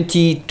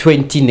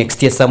 2020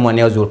 next year someone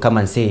else will come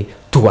and say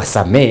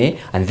tuwasame,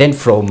 and then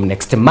from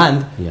next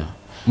month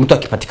mtu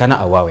akipatikana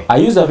awawe? I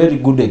use a very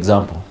good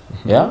example,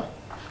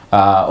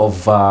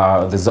 of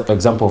the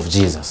example of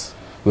Jesus.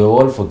 We are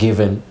all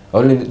forgiven.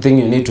 Only thing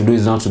you need to do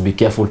is not to be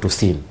careful to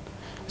sin.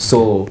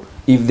 So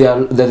if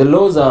the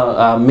laws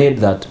are made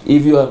that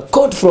if you are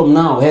caught from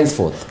now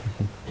henceforth,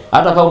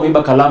 hata kama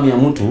umeiba kalamu ya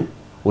mtu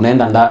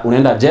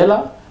unaenda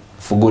jela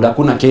for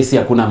hakuna kesi,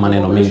 hakuna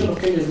maneno mengi.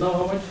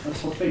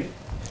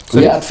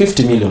 We are at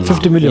 50 million.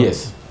 50 million.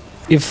 Yes.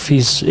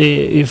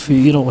 If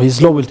you know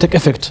his law will take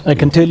effect, I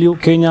can tell you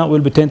Kenya will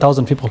be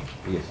 10,000 people.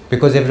 Yes.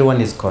 Because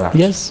everyone is corrupt.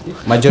 Yes.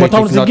 Majority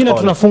if not all.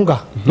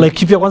 Tunafunga. Like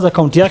Kipya kwanza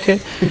county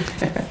yake.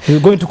 We're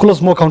going to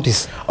close more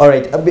counties. All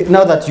right.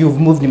 Now that you've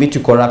moved me to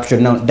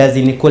corruption, now does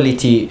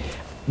inequality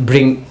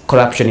bring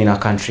corruption in our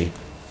country,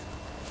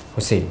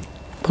 Hussein?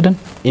 Pardon?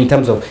 In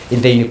terms of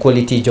the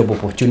inequality, job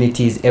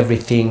opportunities,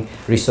 everything,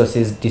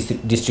 resources,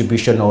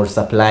 distribution or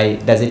supply,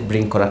 does it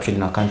bring corruption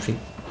in our country?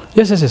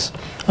 Yes.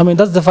 I mean,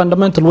 that's the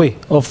fundamental way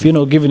of, you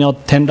know, giving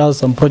out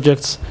tenders and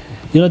projects.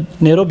 You know,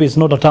 Nairobi is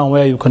not a town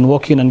where you can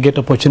walk in and get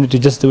opportunity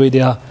just the way they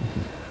are.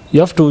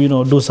 You have to, you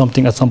know, do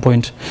something at some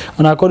point.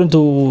 And according to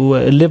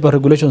labor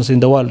regulations in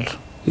the world,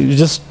 it's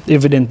just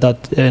evident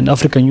that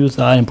African youth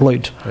are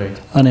unemployed. Right.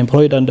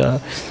 Unemployed and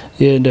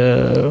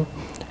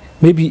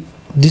maybe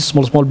these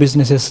small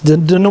businesses,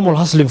 the normal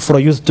hustling for a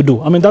youth to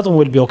do. I mean, that one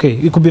will be okay.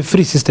 It could be a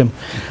free system.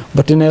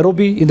 But in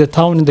Nairobi, in the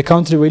town, in the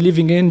country we're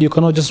living in, you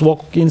cannot just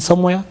walk in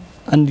somewhere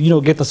and, you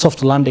know, get a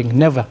soft landing.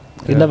 Never.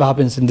 It never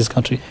happens in this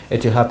country.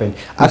 It will happen.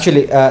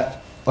 Actually,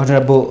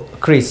 Honorable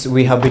Chris,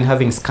 we have been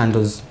having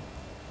scandals.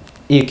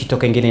 We've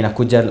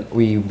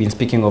been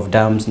speaking of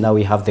dams, now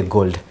we have the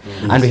gold.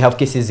 And we have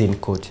cases in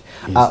court.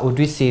 Would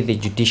we say the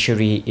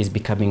judiciary is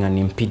becoming an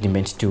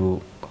impediment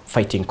to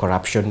fighting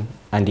corruption?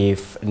 And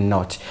if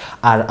not,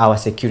 are our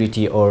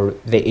security or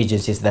the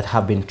agencies that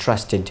have been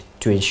trusted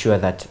to ensure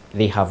that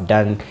they have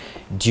done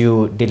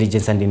due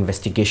diligence and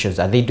investigations,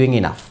 are they doing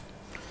enough?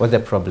 What's the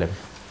problem?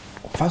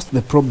 First,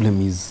 the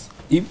problem is,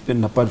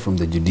 even apart from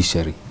the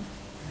judiciary,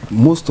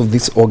 most of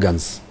these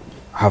organs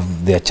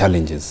have their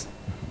challenges.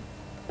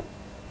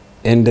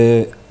 And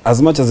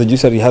as much as the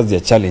judiciary has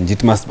their challenge,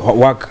 it must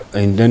work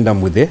in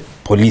tandem with the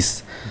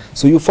police.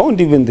 So you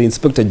found even the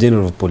Inspector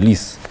General of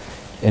Police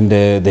and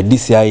the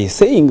DCI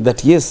saying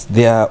that yes,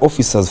 there are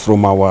officers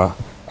from our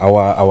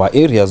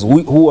areas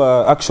who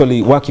are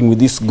actually working with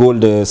these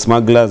gold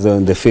smugglers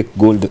and the fake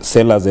gold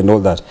sellers and all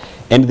that.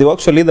 And they were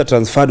actually either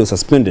transferred or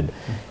suspended.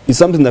 It's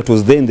something that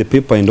was there in the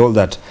paper and all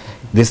that.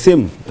 The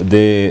same,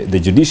 the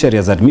judiciary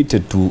has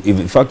admitted to,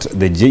 in fact,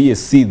 the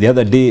JSC the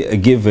other day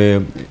gave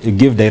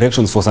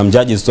directions for some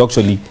judges to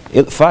actually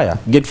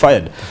get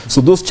fired.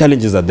 So those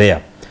challenges are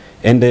there.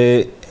 And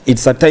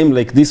it's a time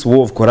like this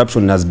war of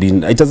corruption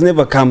it has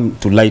never come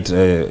to light,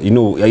 you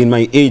know, in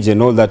my age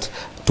and all that,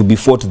 to be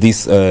fought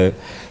this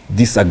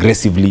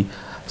aggressively.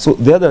 So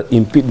the other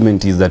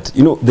impediment is that,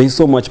 you know, there is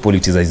so much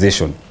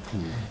politicization.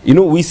 You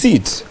know, we see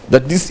it,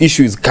 that this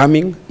issue is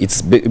coming,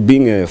 it's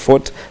being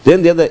fought.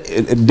 Then the other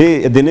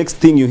day, the next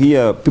thing you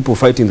hear people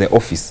fighting the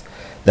office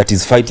that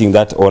is fighting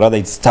that, or rather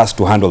it's tasked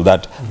to handle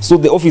that. So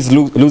the office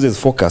loses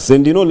focus.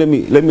 And you know, let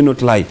me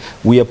not lie,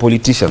 we are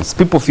politicians.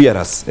 People fear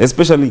us,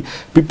 especially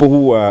people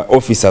who are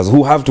officers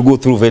who have to go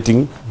through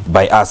vetting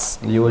by us.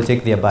 You will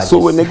take their badges. So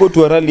when I go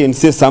to a rally and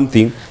say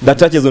something that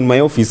touches on my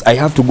office, I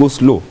have to go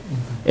slow.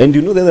 And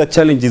you know, the other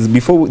challenge is,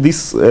 before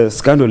this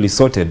scandal is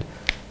sorted,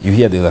 you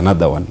hear there's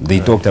another one. They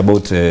talked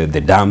about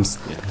the dams.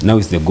 Now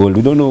it's the gold.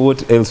 We don't know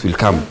what else will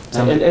come.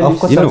 And of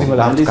course, something will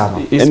have to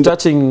come. It's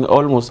touching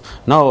almost.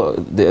 Now,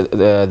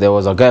 there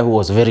was a guy who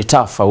was very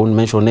tough. I won't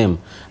mention him.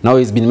 Now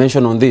he's been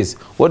mentioned on this.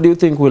 What do you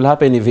think will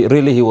happen if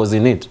he was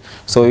in it?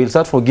 So he'll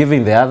start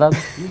forgiving the others.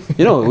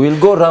 You know, we'll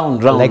go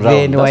round. Like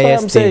round. the That's why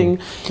I'm saying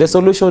the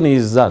solution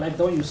is that. Like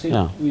the one you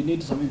said, we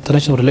need some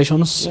international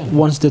relations.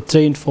 Once the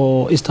train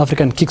for East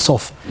African kicks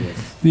off,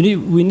 we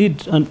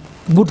need an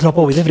good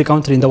rapport with every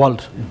country in the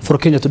world for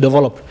Kenya to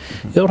develop.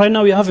 You know, right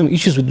now we are having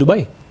issues with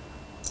Dubai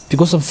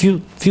because of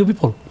few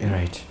people.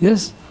 Right.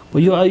 Yes.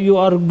 But you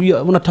are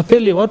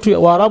unatapeli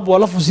watu Waarabu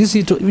alafu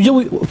sisi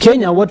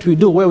Kenya, what we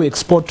do, where we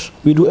export,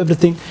 we do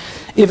everything.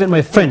 Even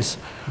my friends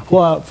who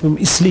are from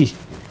Isli,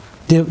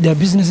 their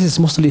businesses is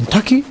mostly in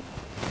Turkey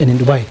and in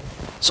Dubai.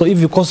 So if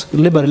you cause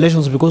labor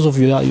relations because of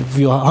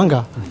your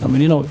hunger, I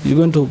mean, you know, you're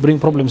going to bring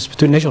problems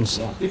between nations.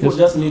 People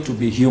just need to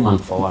be human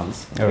for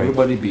once.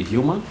 Everybody be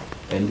human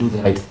and do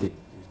the right thing.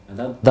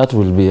 And that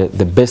will be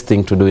the best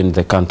thing to do in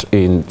the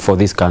country, for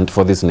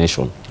this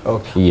nation.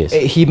 Okay. Yes.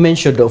 He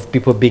mentioned of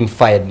people being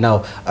fired. Now,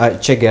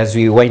 Chege, as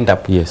we wind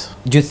up, yes,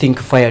 do you think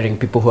firing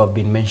people who have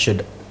been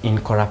mentioned in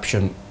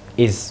corruption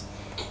is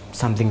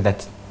something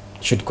that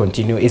should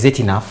continue? Is it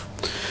enough?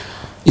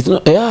 It's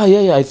not,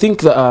 yeah. I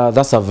think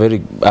that's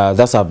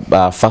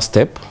a first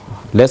step.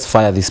 Let's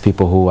fire these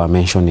people who are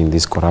mentioned in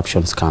these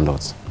corruption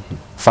scandals.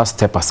 First,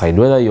 step aside,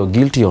 whether you're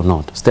guilty or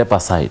not, step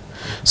aside,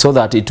 so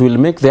that it will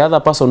make the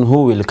other person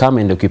who will come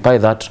and occupy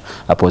that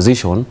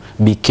position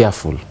be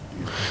careful.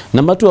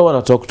 Number two, I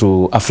want to talk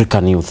to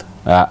African youth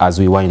as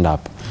we wind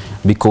up,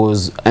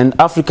 because, and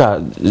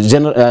Africa,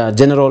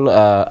 general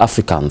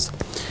Africans,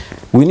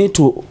 we need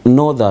to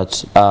know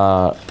that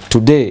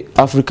today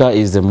Africa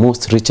is the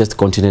most richest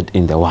continent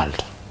in the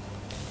world.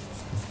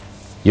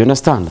 You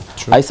understand?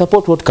 True. I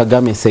support what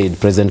Kagame said,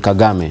 President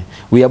Kagame.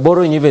 We are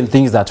borrowing even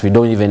things that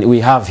we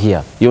have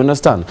here. You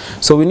understand?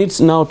 So we need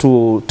now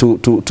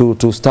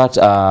to start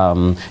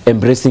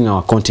embracing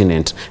our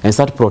continent and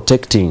start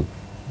protecting.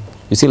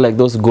 You see, like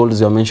those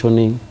goals you're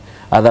mentioning,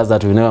 others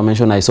that we never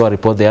mentioned. I saw a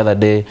report the other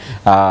day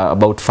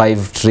about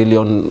 5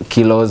 trillion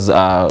kilos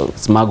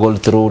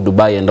smuggled through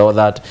Dubai and all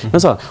that.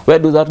 So where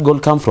does that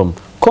gold come from?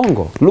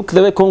 Congo. Look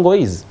the way Congo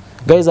is.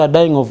 Guys are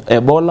dying of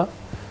Ebola.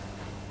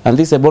 And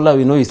this Ebola,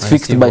 we know, is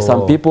fixed by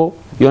some people.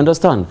 You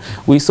understand?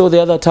 We saw the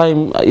other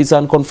time, it's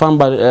unconfirmed,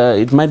 but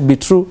it might be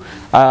true.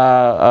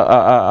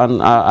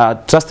 A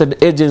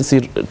trusted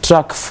agency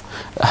truck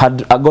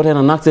had gotten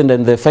an accident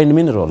and they find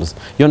minerals.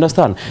 You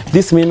understand?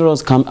 These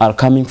minerals are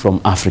coming from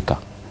Africa.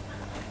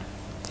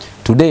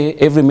 Today,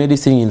 every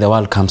medicine in the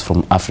world comes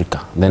from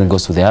Africa. Then it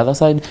goes to the other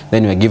side.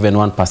 Then we are given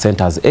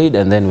 1% as aid,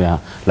 and then we are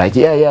like,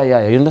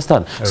 yeah. You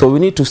understand? Right. So we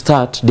need to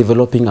start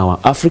developing our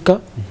Africa.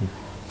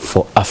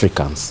 For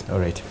Africans. All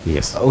right.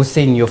 Yes.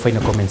 Hussein, your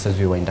final comments as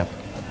we wind up.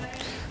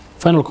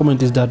 Final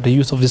comment is that the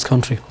youth of this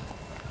country,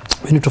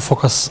 we need to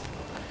focus.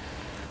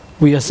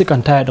 We are sick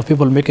and tired of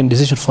people making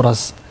decisions for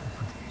us,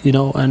 you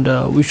know,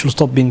 and we should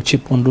stop being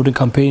cheap on doing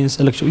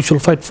campaigns, elections. We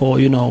should fight for,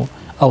 you know,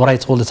 our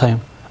rights all the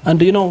time.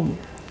 And you know,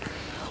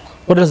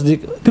 what else?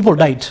 People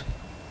died,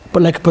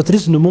 but like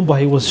Patrice Lumumba,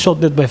 he was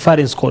shot dead by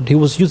firing squad. He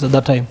was used at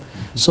that time.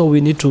 So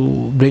we need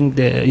to bring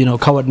the, you know,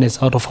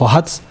 cowardness out of our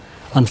hearts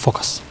and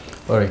focus.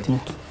 All right.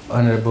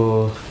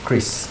 Honorable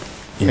Chris,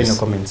 final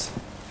comments.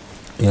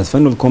 Yes,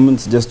 final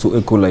comments, just to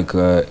echo, like,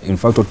 in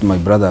fact, what my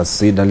brother has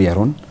said earlier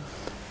on.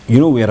 You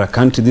know, we are a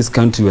country, this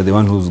country, we're the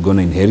one who's going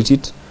to inherit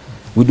it.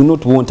 We do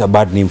not want a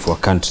bad name for a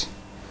country.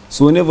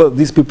 So whenever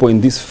these people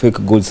in this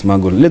fake gold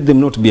smuggle, let them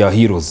not be our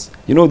heroes.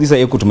 You know, this I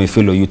echo to my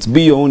fellow youths.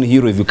 Be your own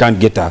hero if you can't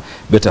get a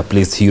better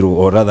place hero,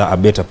 or rather a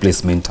better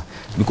place mentor.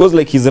 Because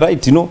like he's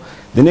right, you know,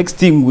 the next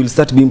team will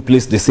start being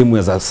placed the same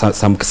way as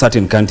some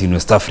certain country in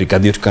West Africa.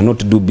 That you cannot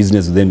do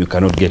business with them, you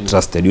cannot get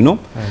trusted, you know.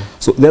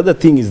 So the other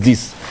thing is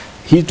this.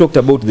 He talked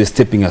about the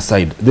stepping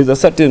aside. There's a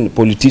certain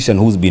politician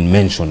who's been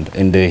mentioned,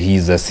 and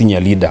he's a senior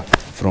leader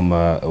from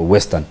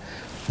Western.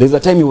 There's a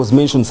time he was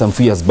mentioned some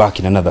few years back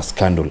in another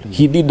scandal.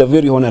 He did a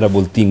very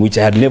honorable thing, which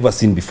I had never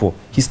seen before.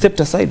 He stepped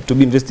aside to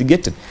be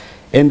investigated.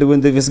 And when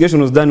the investigation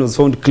was done, it was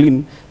found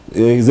clean.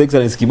 His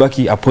Excellency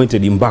Kibaki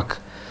appointed him back.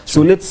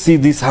 So let's see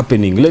this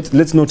happening.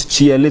 Let's not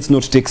cheer, let's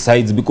not take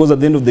sides, because at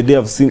the end of the day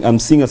I'm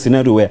seeing a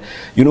scenario where,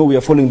 you know, we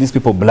are following these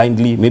people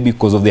blindly, maybe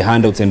because of the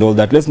handouts and all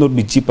that. Let's not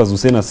be cheap, as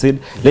Hussein has said.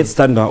 Let's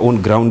stand our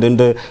own ground.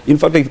 And in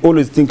fact, I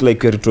always think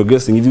like we're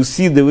retrogressing. If you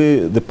see the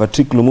way the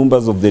Patrick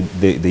Lumumbas of the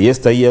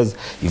yesteryears,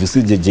 if you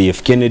see the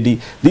JF Kennedy,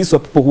 these were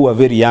people who are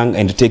very young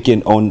and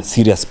taken on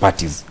serious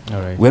parties. All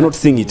right. We're not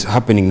seeing it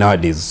happening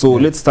nowadays. So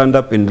let's stand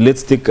up and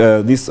let's take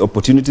these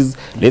opportunities.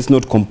 Let's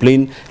not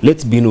complain.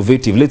 Let's be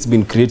innovative. Let's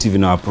be creative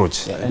in our approach.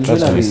 Yeah, and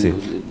That's what I say.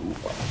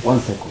 1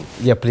 second.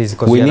 Yeah, please.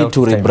 We need to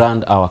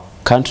rebrand our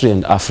country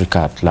and Africa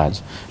at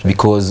large,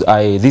 because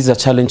this is a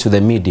challenge to the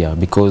media,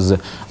 because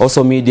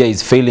also media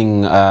is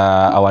failing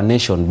our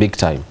nation big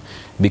time,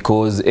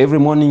 because every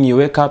morning you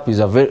wake up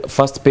is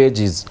first page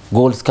is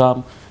gold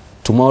scam,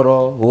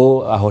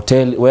 tomorrow a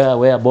hotel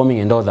where bombing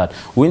and all that.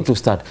 We need to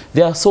start.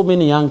 There are so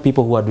many young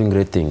people who are doing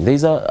great things. There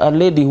is a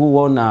lady who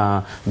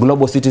won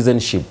global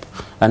citizenship,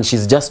 and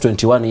she's just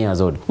 21 years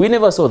old. We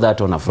never saw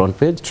that on a front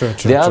page.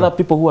 There are other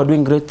people who are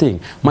doing great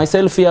things.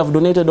 Myself here, I've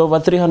donated over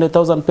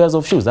 300,000 pairs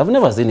of shoes. I've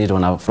never seen it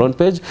on a front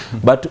page,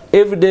 but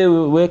every day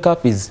we wake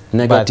up is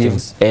negative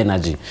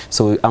energy.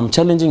 So I'm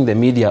challenging the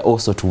media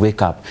also to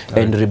wake up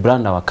and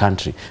rebrand our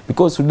country,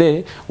 because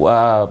today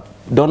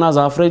donors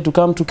are afraid to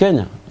come to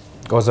Kenya.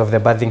 Because of the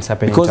bad things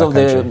happening because to of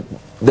our country.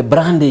 the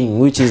branding,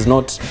 which is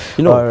not,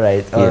 you know. All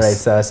right.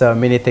 So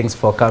many thanks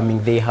for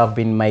coming. They have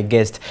been my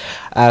guest,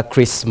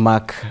 Chris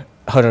Mark,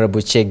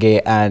 Honorable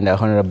Chege, and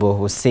Honorable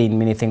Hussein.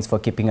 Many thanks for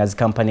keeping us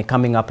company.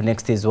 Coming up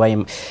next is why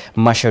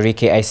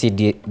Mashariki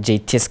ICDJ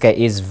Tiska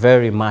is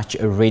very much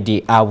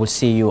ready. I will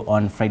see you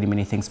on Friday.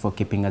 Many thanks for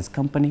keeping us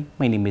company.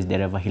 My name is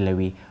Dereva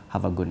Hilary.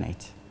 Have a good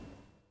night.